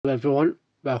Hello everyone,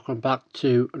 welcome back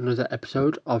to another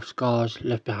episode of Scars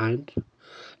Left Behind.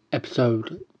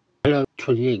 Episode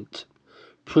 28.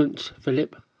 Prince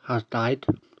Philip has died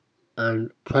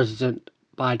and President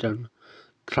Biden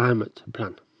climate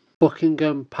plan.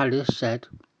 Buckingham Palace said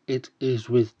it is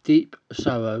with deep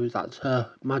sorrow that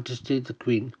Her Majesty the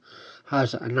Queen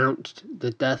has announced the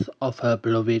death of her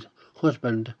beloved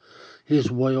husband,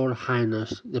 His Royal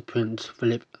Highness the Prince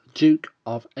Philip, Duke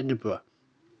of Edinburgh.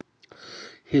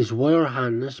 His Royal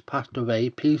Highness passed away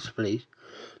peacefully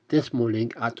this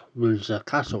morning at Windsor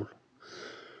Castle.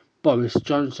 Boris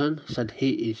Johnson said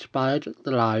he inspired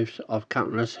the lives of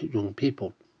countless young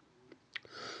people.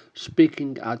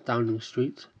 Speaking at Downing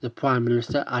Street, the Prime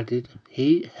Minister added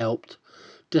he helped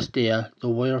to steer the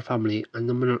royal family and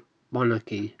the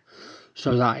monarchy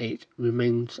so that it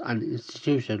remains an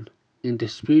institution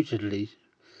indisputably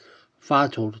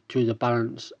vital to the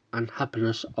balance and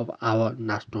happiness of our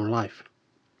national life.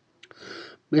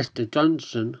 Mr.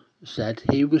 Johnson said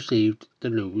he received the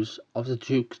news of the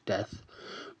Duke's death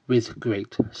with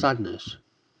great sadness.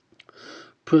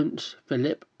 Prince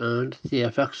Philip earned the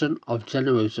affection of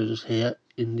generations here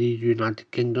in the United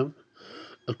Kingdom,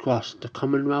 across the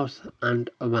Commonwealth and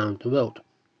around the world.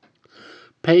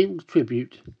 Paying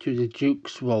tribute to the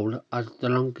Duke's role as the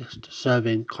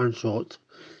longest-serving consort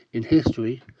in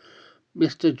history,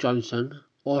 Mr. Johnson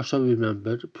also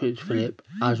remembered Prince Philip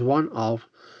as one of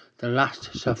the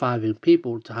last surviving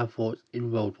people to have fought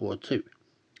in World War II.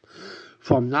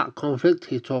 From that conflict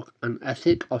he took an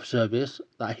ethic of service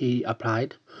that he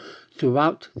applied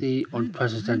throughout the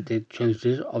unprecedented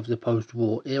changes of the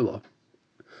post-war era.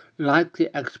 Like the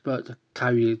expert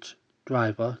carriage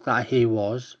driver that he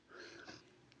was,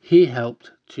 he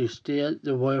helped to steer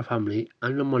the royal family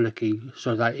and the monarchy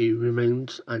so that it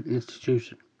remains an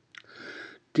institution.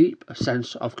 Deep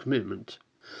sense of commitment.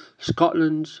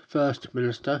 Scotland's First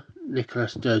Minister, Nicola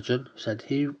Sturgeon, said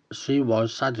she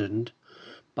was saddened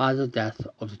by the death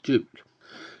of the Duke.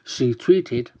 She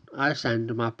tweeted, "I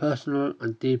send my personal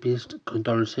and deepest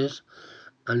condolences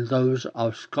and those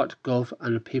of ScotGov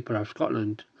and the people of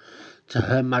Scotland to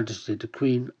Her Majesty the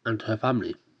Queen and her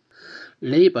family."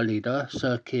 Labour leader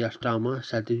Sir Keir Starmer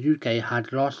said the UK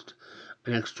had lost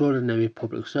an extraordinary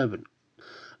public servant,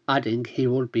 adding he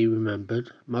would be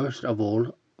remembered most of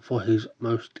all for his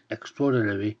most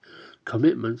extraordinary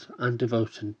commitment and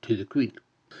devotion to the Queen.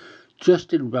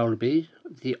 Justin Welby,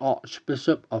 the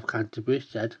Archbishop of Canterbury,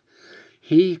 said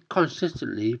he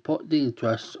consistently put the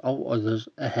interests of others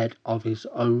ahead of his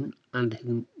own and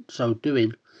in so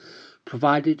doing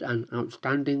provided an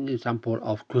outstanding example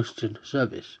of Christian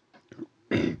service.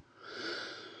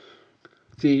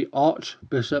 The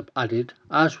Archbishop added,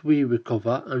 "As we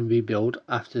recover and rebuild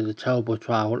after the terrible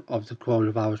trial of the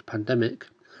coronavirus pandemic,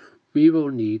 we will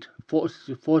need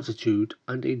fortitude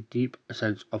and a deep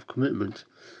sense of commitment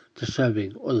to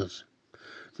serving others."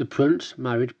 The Prince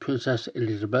married Princess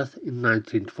Elizabeth in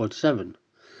 1947,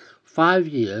 5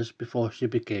 years before she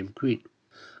became Queen,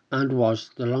 and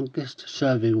was the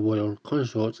longest-serving royal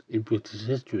consort in British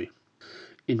history.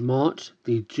 In March,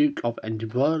 the Duke of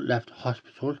Edinburgh left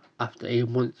hospital after a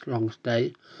month-long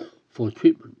stay for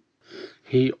treatment.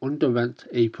 He underwent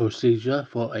a procedure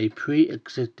for a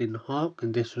pre-existing heart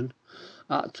condition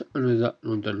at another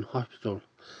London hospital,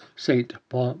 St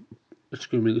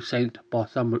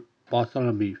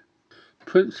Bartholomew.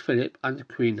 Prince Philip and the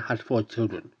Queen had 4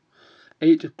 children,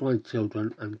 8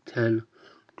 grandchildren and 10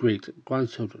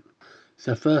 great-grandchildren.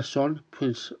 Their first son,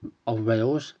 Prince of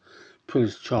Wales,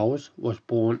 Prince Charles, was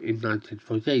born in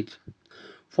 1948,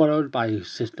 followed by his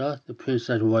sister, the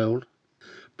Princess Royal,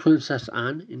 Princess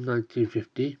Anne in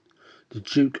 1950, the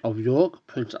Duke of York,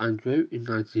 Prince Andrew in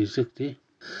 1960,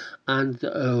 and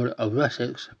the Earl of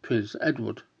Essex, Prince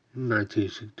Edward in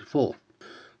 1964.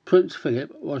 Prince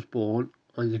Philip was born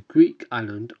on the Greek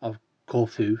island of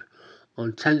Corfu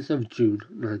on 10th of June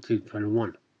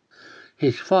 1921.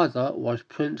 His father was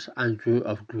Prince Andrew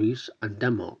of Greece and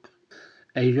Denmark,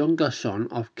 a younger son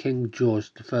of King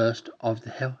George I of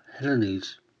the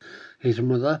Hellenes. His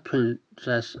mother,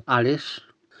 Princess Alice,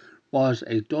 was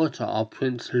a daughter of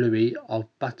Prince Louis of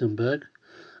Battenberg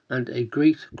and a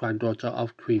great-granddaughter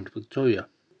of Queen Victoria.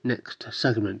 Next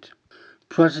segment.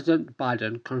 President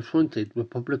Biden confronted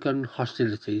Republican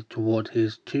hostility toward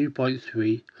his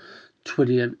 $2.3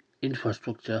 trillion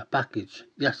infrastructure package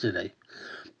yesterday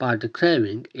by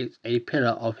declaring it a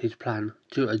pillar of his plan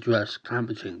to address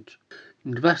climate change.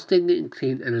 Investing in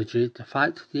clean energy to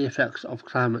fight the effects of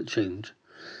climate change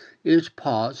is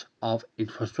part of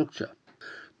infrastructure,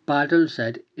 Biden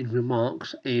said in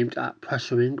remarks aimed at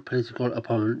pressuring political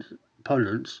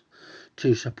opponents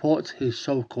to support his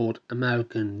so-called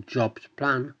American Jobs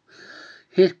Plan.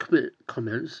 His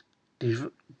comments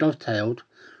dovetailed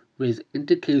with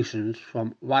indications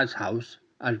from White House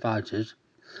advisors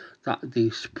that the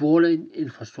sprawling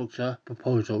infrastructure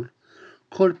proposal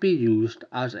could be used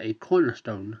as a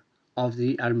cornerstone of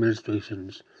the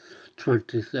administration's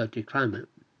 2030 climate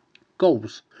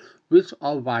goals, which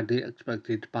are widely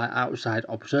expected by outside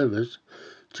observers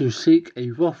to seek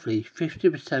a roughly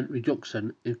 50%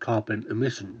 reduction in carbon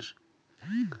emissions.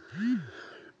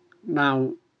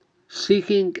 Now,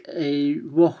 seeking a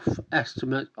rough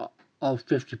estimate of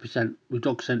 50%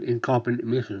 reduction in carbon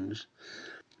emissions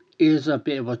is a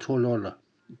bit of a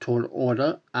tall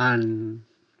order, and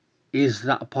is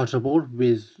that possible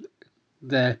with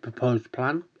their proposed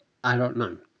plan? I don't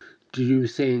know. Do you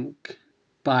think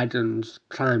Biden's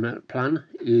climate plan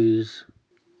is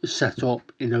set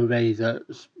up in a way that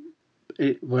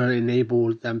it will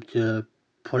enable them to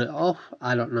pull it off?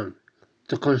 I don't know.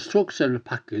 The construction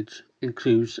package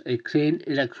includes a clean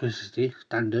electricity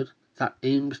standard that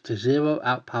aims to zero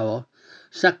out power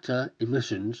sector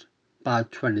emissions by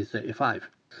 2035.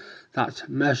 That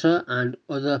measure and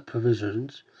other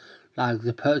provisions, like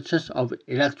the purchase of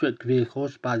electric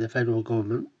vehicles by the federal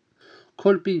government,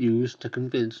 could be used to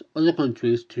convince other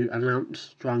countries to announce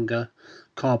stronger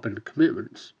carbon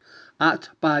commitments. At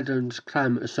Biden's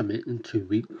climate summit in 2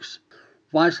 weeks,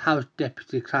 White House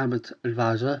Deputy Climate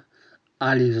Advisor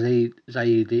Ali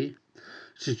Zaidi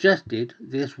suggested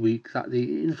this week that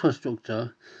the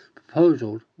infrastructure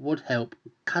proposal would help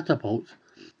catapult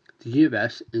the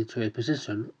US into a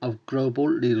position of global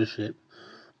leadership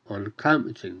on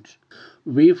climate change.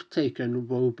 We've taken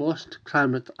robust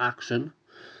climate action,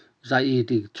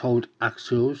 Zaidi told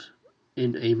Axios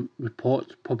in a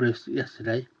report published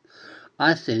yesterday.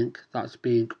 I think that's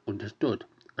being understood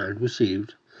and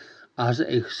received as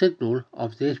a signal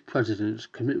of this president's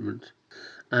commitment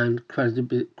and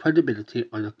credibility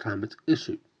on the climate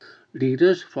issue.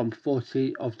 Leaders from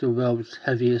 40 of the world's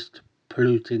heaviest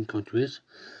polluting countries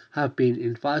have been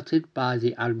invited by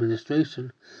the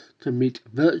administration to meet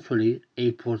virtually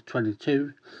April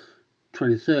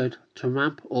 23rd to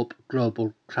ramp up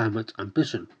global climate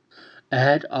ambition,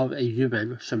 ahead of a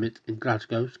UN summit in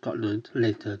Glasgow, Scotland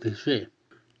later this year.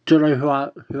 Do you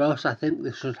know who else I think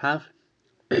they should have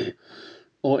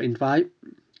or invite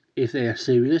if they are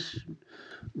serious?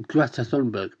 Greta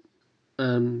Thunberg.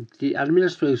 The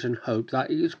administration hopes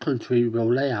that each country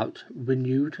will lay out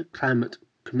renewed climate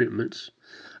commitments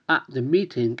at the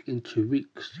meeting in 2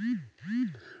 weeks,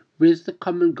 with the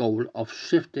common goal of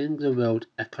shifting the world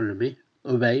economy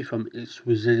away from its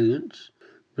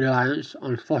reliance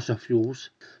on fossil fuels.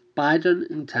 Biden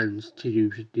intends to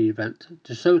use the event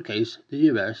to showcase the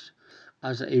US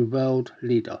as a world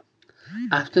leader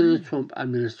after the Trump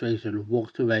administration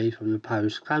walked away from the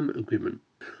Paris Climate Agreement.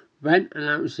 When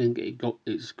announcing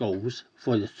its goals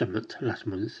for the summit last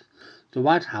month, the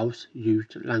White House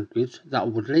used language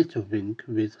that would later ring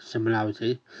with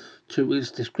similarity to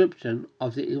its description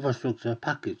of the infrastructure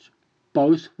package.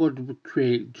 Both would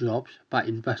create jobs by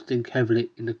investing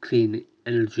heavily in the clean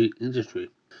energy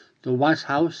industry. The White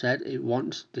House said it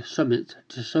wants the summit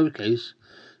to showcase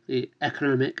the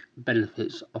economic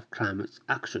benefits of climate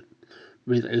action,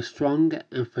 with a strong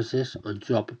emphasis on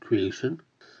job creation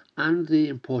and the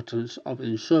importance of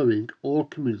ensuring all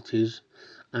communities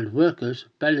and workers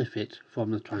benefit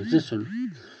from the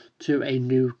transition to a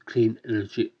new clean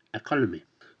energy economy.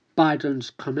 Biden's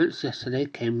comments yesterday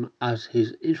came as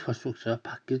his infrastructure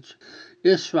package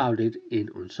is shrouded in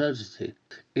uncertainty.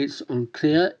 It's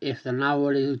unclear if the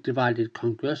narrowly divided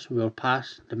Congress will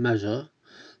pass the measure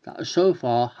that so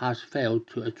far has failed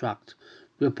to attract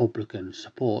Republican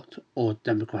support or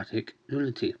Democratic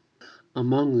unity.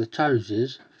 Among the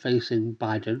challenges facing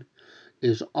Biden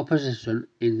is opposition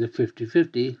in the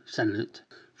 50-50 Senate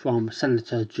from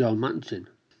Senator Joe Manchin,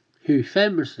 who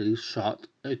famously shot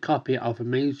a copy of a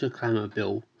major climate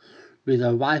bill with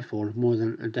a rifle more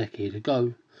than a decade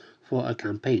ago for a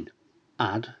campaign.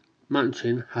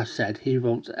 Manchin has said he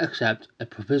won't accept a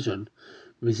provision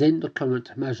within the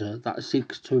current measure that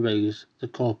seeks to raise the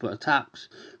corporate tax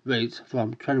rate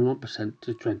from 21%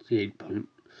 to 28%.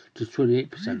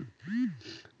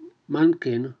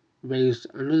 Manchin raised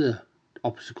another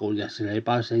obstacle yesterday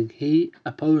by saying he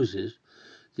opposes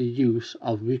the use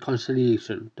of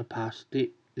reconciliation to pass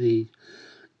the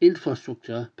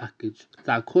infrastructure package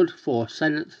that could force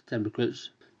Senate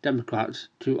Democrats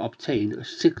to obtain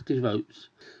 60 votes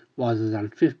rather than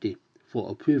 50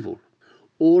 for approval.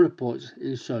 All reports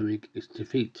showing its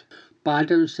defeat.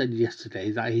 Biden said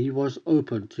yesterday that he was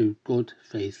open to good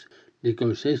faith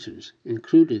negotiations,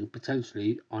 including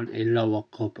potentially on a lower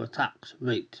corporate tax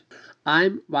rate.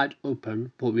 I'm wide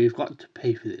open, but we've got to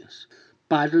pay for this.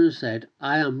 Biden said,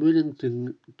 I am willing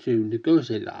to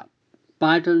negotiate that.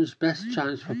 Biden's best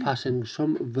chance for passing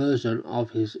some version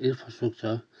of his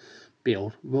infrastructure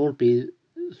bill will be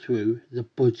through the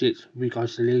budget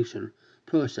reconciliation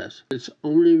process, which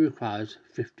only requires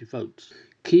 50 votes.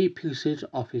 Key pieces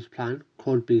of his plan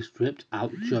could be stripped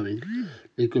out during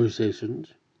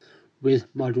negotiations with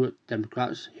moderate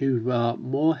Democrats who were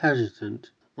more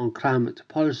hesitant on climate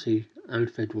policy and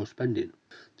federal spending.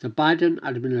 The Biden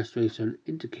administration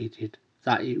indicated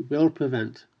that it will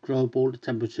prevent global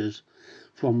temperatures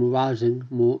from rising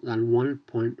more than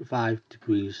 1.5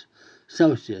 degrees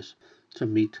Celsius to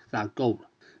meet that goal.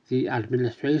 The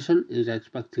administration is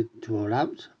expected to roll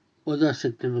out other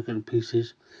significant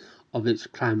pieces of its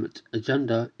climate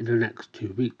agenda in the next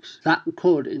 2 weeks. That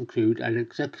could include an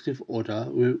executive order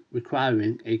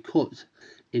requiring a cut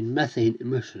in methane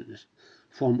emissions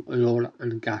from oil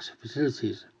and gas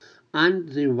facilities, and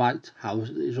the White House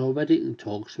is already in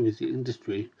talks with the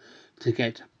industry to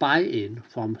get buy-in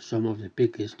from some of the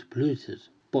biggest polluters.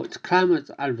 But climate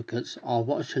advocates are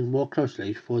watching more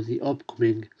closely for the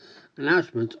upcoming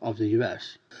announcement of the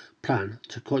US plan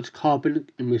to cut carbon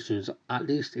emissions at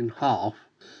least in half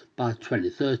by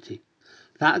 2030.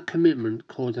 That commitment,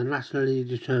 called the Nationally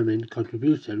Determined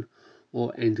Contribution,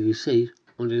 or NDC,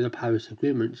 under the Paris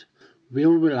Agreement,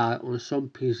 will rely on some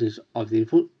pieces of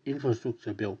the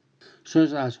infrastructure bill,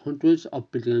 such as hundreds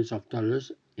of billions of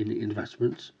dollars in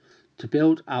investments to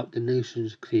build out the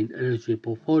nation's clean energy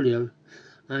portfolio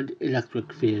and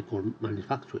electric vehicle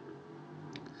manufacturing.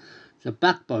 The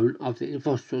backbone of the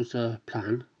infrastructure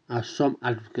plan, as some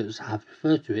advocates have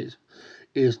referred to it,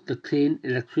 is the Clean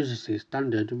Electricity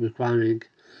Standard, requiring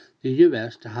the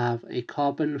US to have a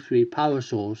carbon-free power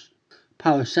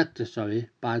sector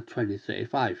by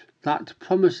 2035. That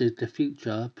promises to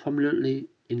feature prominently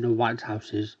in the White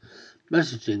House's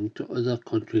messaging to other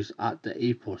countries at the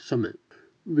April summit.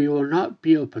 We will not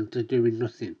be open to doing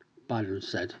nothing, Biden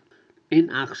said.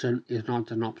 Inaction is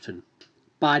not an option.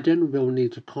 Biden will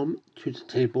need to come to the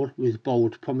table with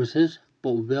bold promises,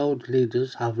 but world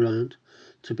leaders have learned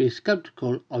to be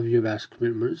skeptical of US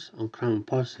commitments on climate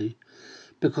policy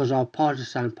because of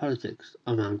partisan politics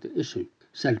around the issue,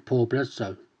 said Paul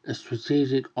Bledsoe, a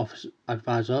strategic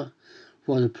advisor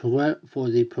for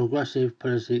the Progressive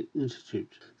Policy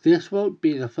Institute. This won't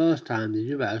be the first time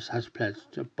the US has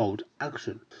pledged bold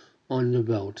action on the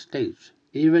world stage,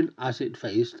 even as it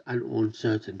faced an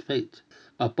uncertain fate.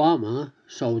 Obama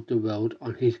sold the world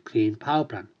on his Clean Power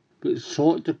Plan, which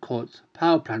sought to cut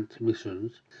power plant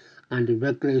emissions, and the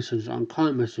regulations on car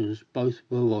emissions both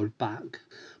were rolled back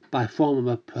by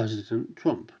former President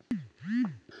Trump.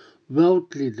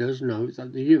 World leaders know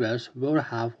that the US will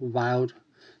have wild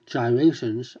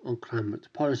gyrations on climate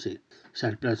policy,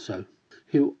 said Bledsoe,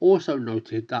 who also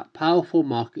noted that powerful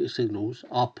market signals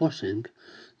are pushing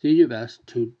the US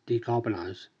to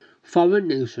decarbonize. Foreign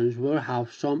nations will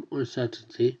have some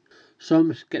uncertainty,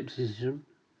 some skepticism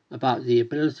about the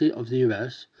ability of the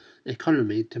US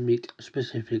economy to meet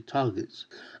specific targets,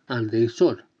 and they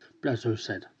should, Bledsoe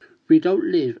said. We don't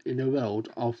live in a world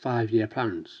of 5-year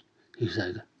plans, he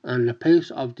said, and the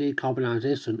pace of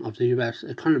decarbonization of the US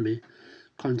economy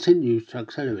continues to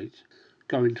accelerate,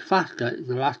 going faster in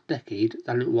the last decade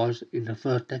than it was in the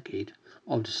first decade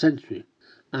of the century,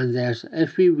 and there's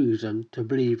every reason to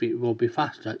believe it will be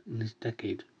faster in this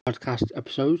decade. Podcast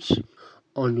episodes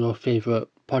on your favourite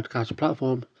podcast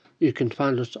platform. You can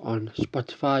find us on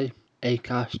Spotify,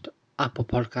 Acast, Apple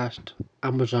Podcast,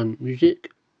 Amazon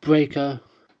Music, Breaker,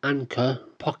 Anchor,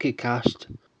 Pocket Cast,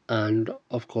 and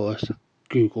of course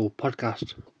Google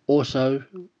Podcast. Also,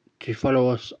 to follow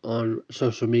us on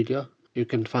social media, you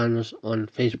can find us on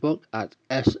Facebook at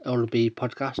SLB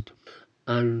Podcast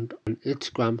and on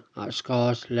Instagram at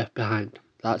Scars Left Behind.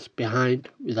 That's behind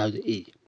without the E.